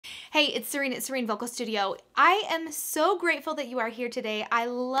Hey, it's Serene at Serene Vocal Studio. I am so grateful that you are here today. I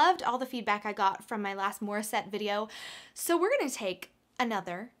loved all the feedback I got from my last Morissette video. So we're gonna take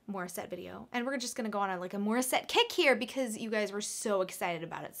another Morissette video and we're just gonna go on a Morissette kick here because you guys were so excited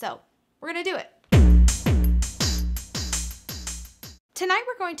about it. So we're gonna do it. Tonight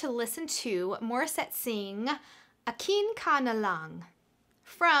we're going to listen to Morissette sing Akin Ka Na Lang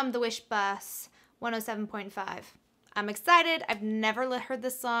from the Wish Bus 107.5. I'm excited. I've never heard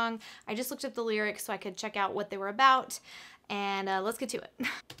this song. I just looked up the lyrics so I could check out what they were about. And let's get to it.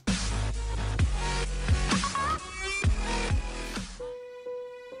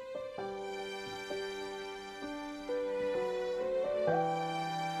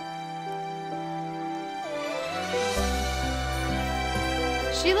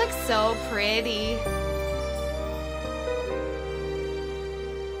 She looks so pretty.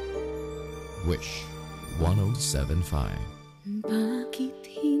 Wish 107.5. Bakit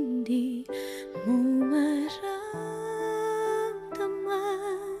hindi mo maramdaman?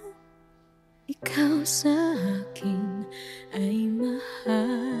 Ikaw sa akin ay mahalaga.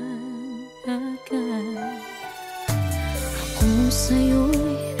 Ako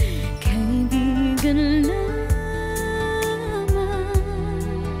sa'yo'y kaibigan lamang.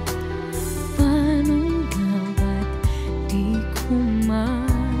 Paano nga ba't di ko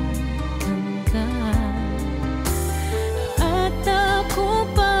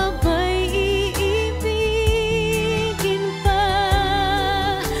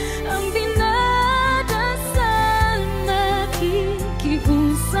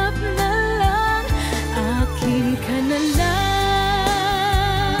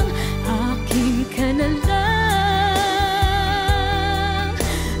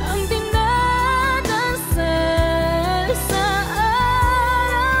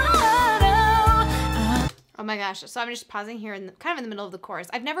Oh my gosh, so I'm just pausing here kind of in the middle of the chorus.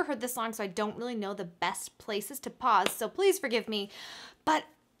 I've never heard this song, so I don't really know the best places to pause, so please forgive me. But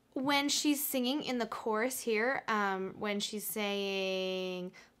when she's singing in the chorus here, when she's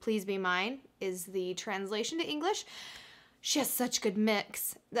saying, "Please be mine," is the translation to English. She has such good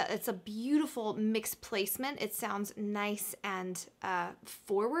mix. It's a beautiful mix placement. It sounds nice and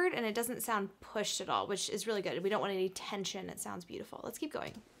forward, and it doesn't sound pushed at all, which is really good. We don't want any tension. It sounds beautiful. Let's keep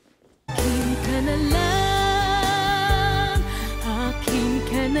going. Akin ka na lang, akin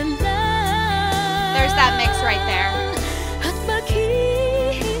ka na lang. There's that mix right there. At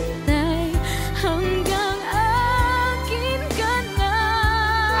maghihintay hanggang akin ka na.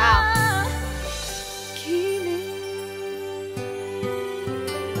 Wow. Kilig.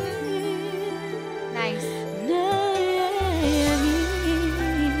 Nice.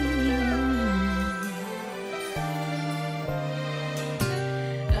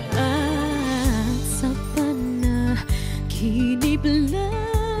 Kinib lamang,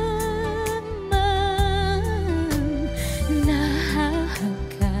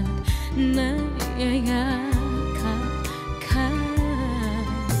 nahahagat, nayayakap ka.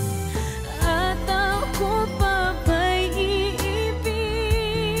 At ako pa ba'y iibigin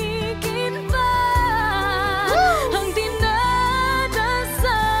pa? Ang dinadasal,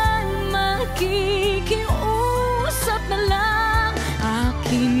 makikiusap na lang.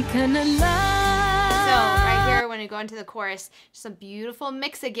 Akin ka na lang. So right here, when we go into the chorus, just a beautiful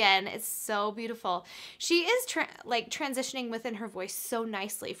mix again. It's so beautiful. She is transitioning within her voice so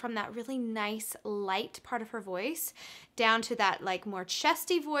nicely from that really nice light part of her voice down to that more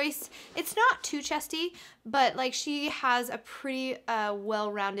chesty voice. It's not too chesty, but she has a pretty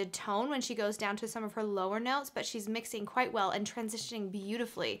well-rounded tone when she goes down to some of her lower notes, but she's mixing quite well and transitioning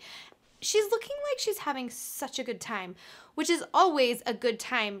beautifully. She's looking like she's having such a good time, which is always a good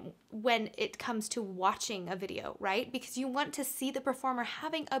time when it comes to watching a video, right? Because you want to see the performer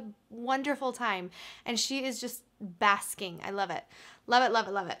having a wonderful time, and she is just basking. I love it. Love it, love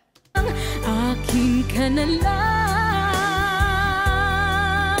it, love it. Akin ka na lang,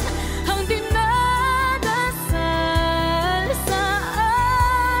 ang dinadasal sa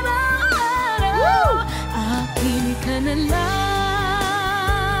araw-araw. Akin ka na lang.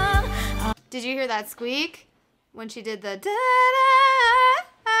 Did you hear that squeak? When she did the da-da,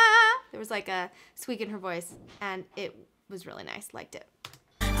 there was a squeak in her voice, and it was really nice. Liked it.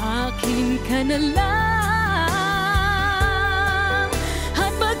 Akin ka na lang,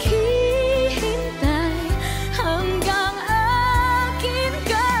 at maghihintay hanggang akin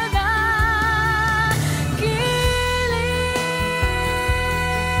ka na. Kilig.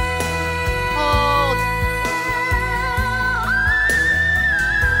 Hold.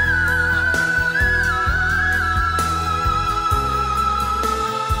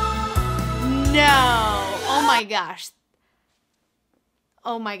 No. Oh my gosh.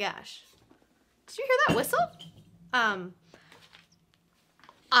 Oh my gosh. Did you hear that whistle?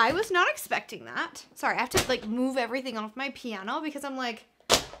 I was not expecting that. Sorry, I have to like move everything off my piano because I'm like,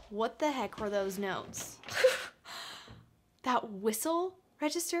 what the heck were those notes? That whistle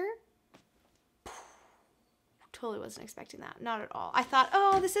register? Totally wasn't expecting that. Not at all. I thought,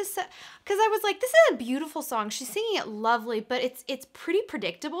 oh, this is so, because I was like, this is a beautiful song. She's singing it lovely, but it's pretty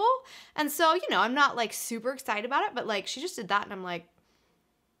predictable. And so, you know, I'm not like super excited about it, but like she just did that and I'm like,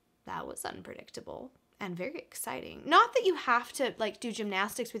 that was unpredictable and very exciting. Not that you have to like do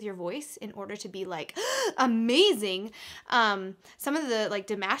gymnastics with your voice in order to be like amazing. Some of the like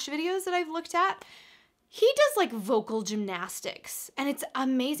Dimash videos that I've looked at, he does like vocal gymnastics and it's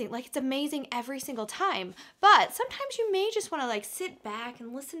amazing. Like it's amazing every single time. But sometimes you may just want to like sit back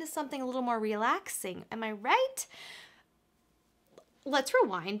and listen to something a little more relaxing. Am I right? Let's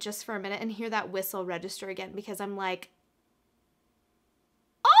rewind just for a minute and hear that whistle register again because I'm like,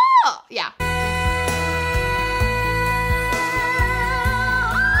 oh, yeah.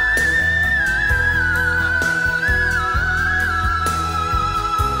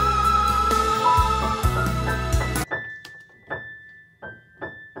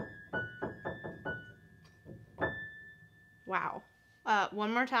 Wow.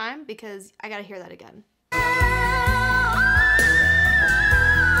 One more time because I gotta hear that again.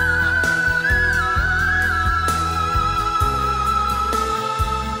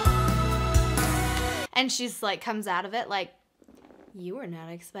 And she's like, comes out of it like, you were not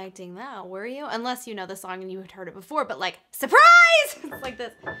expecting that, were you? Unless you know the song and you had heard it before, but like, surprise! It's like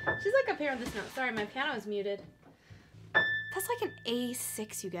this. She's like up here on this note. Sorry, my piano is muted. That's like an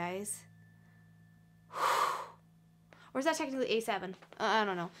A6, you guys. Or is that technically A7? I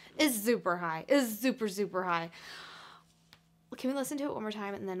don't know. It's super high. It's super, super high. Can we listen to it one more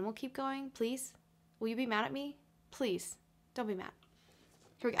time and then we'll keep going, please? Will you be mad at me? Please, don't be mad.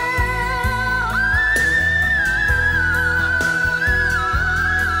 Here we go.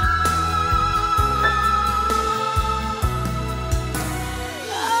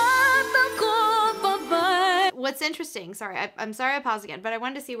 What's interesting, sorry, I'm sorry I paused again, but I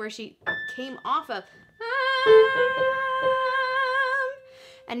wanted to see where she came off of.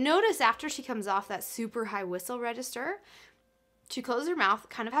 And notice after she comes off that super high whistle register, she closes her mouth,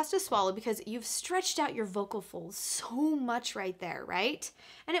 kind of has to swallow because you've stretched out your vocal folds so much right there, right?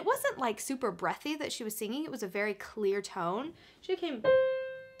 And it wasn't like super breathy that she was singing. It was a very clear tone. She came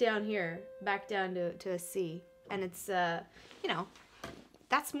down here, back down to a C. And it's, you know,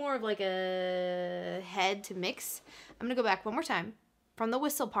 that's more of like a head to mix. I'm gonna go back one more time from the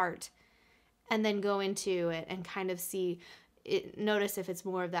whistle part and then go into it and kind of see it, notice if it's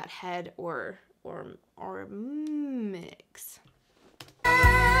more of that head or mix.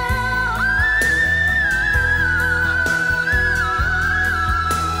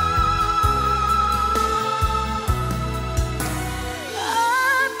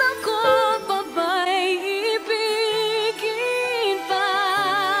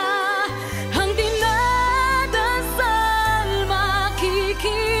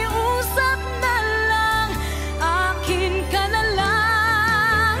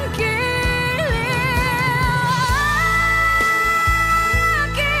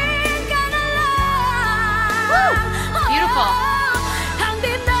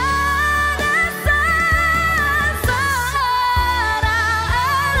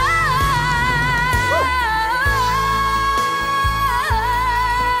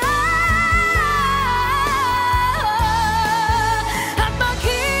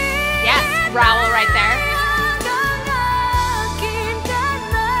 Growl right there.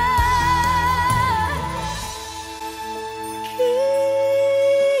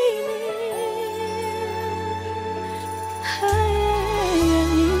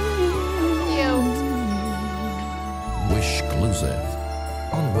 Wish exclusive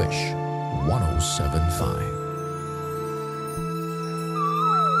on Wish 1075.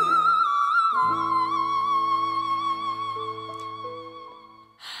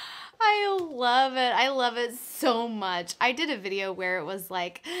 I love it so much. I did a video where it was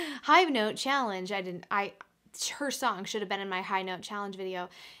like high note challenge. Her song should have been in my high note challenge video.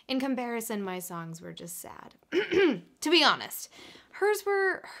 In comparison, my songs were just sad. To be honest, her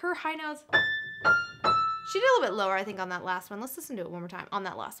high notes. She did a little bit lower, I think, on that last one. Let's listen to it one more time on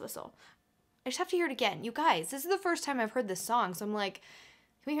that last whistle. I just have to hear it again. You guys, this is the first time I've heard this song, so I'm like,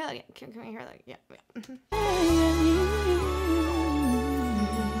 can we hear that again? Can we hear that? Yeah.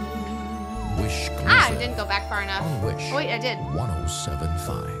 Wish I didn't go back far enough. on Wish Oh, wait, I did.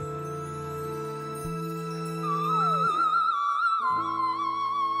 1075.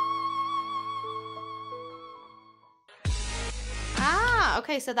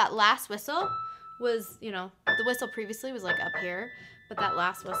 Okay, so that last whistle was, you know, the whistle previously was like up here, but that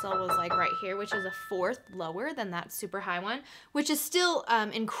last whistle was like right here, which is a fourth lower than that super high one, which is still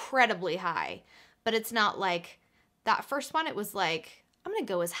incredibly high, but it's not like that first one. It was like, I'm gonna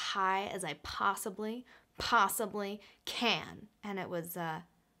go as high as I possibly can, and it was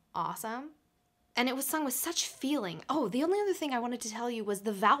awesome. And it was sung with such feeling. Oh, the only other thing I wanted to tell you was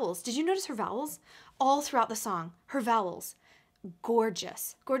the vowels. Did you notice her vowels? All throughout the song, her vowels.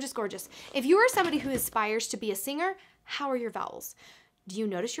 Gorgeous, gorgeous, gorgeous. If you are somebody who aspires to be a singer, how are your vowels? Do you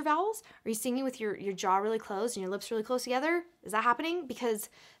notice your vowels? Are you singing with your jaw really closed and your lips really close together? Is that happening? Because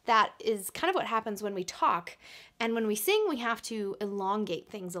that is kind of what happens when we talk. And when we sing, we have to elongate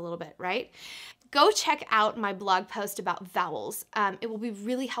things a little bit, right? Go check out my blog post about vowels. It will be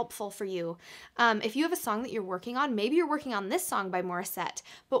really helpful for you. If you have a song that you're working on, maybe you're working on this song by Morissette,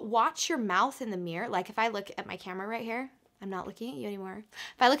 but watch your mouth in the mirror. Like if I look at my camera right here, I'm not looking at you anymore.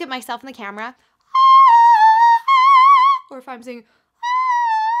 If I look at myself in the camera, or if I'm saying,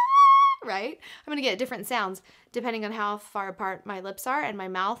 right? I'm gonna get different sounds depending on how far apart my lips are and my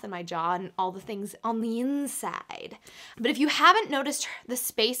mouth and my jaw and all the things on the inside. But if you haven't noticed the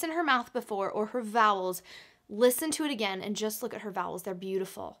space in her mouth before or her vowels, listen to it again and just look at her vowels. They're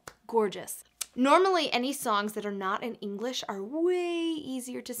beautiful, gorgeous. Normally, any songs that are not in English are way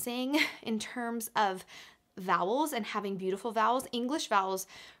easier to sing in terms of vowels and having beautiful vowels. English vowels,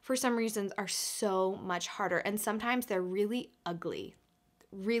 for some reasons, are so much harder, and sometimes they're really ugly.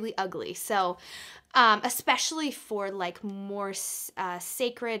 Really ugly. So especially for like more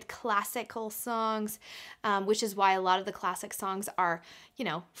sacred classical songs, which is why a lot of the classic songs are, you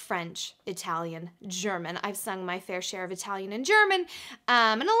know, French, Italian, German. I've sung my fair share of Italian and German,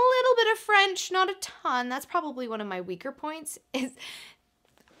 and a little bit of French, not a ton. That's probably one of my weaker points. Is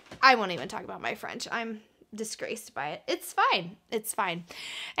I won't even talk about my French. I'm disgraced by it. It's fine. It's fine.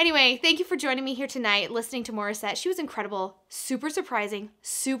 Anyway, thank you for joining me here tonight, listening to Morissette. She was incredible, super surprising,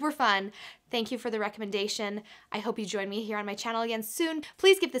 super fun. Thank you for the recommendation. I hope you join me here on my channel again soon.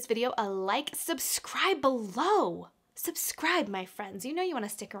 Please give this video a like, subscribe below. Subscribe, my friends. You know you want to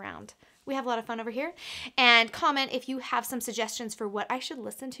stick around. We have a lot of fun over here. And comment if you have some suggestions for what I should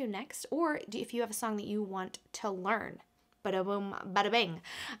listen to next, or if you have a song that you want to learn. Bada boom, bada bing.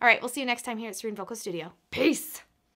 All right, we'll see you next time here at Serene Vocal Studio. Peace.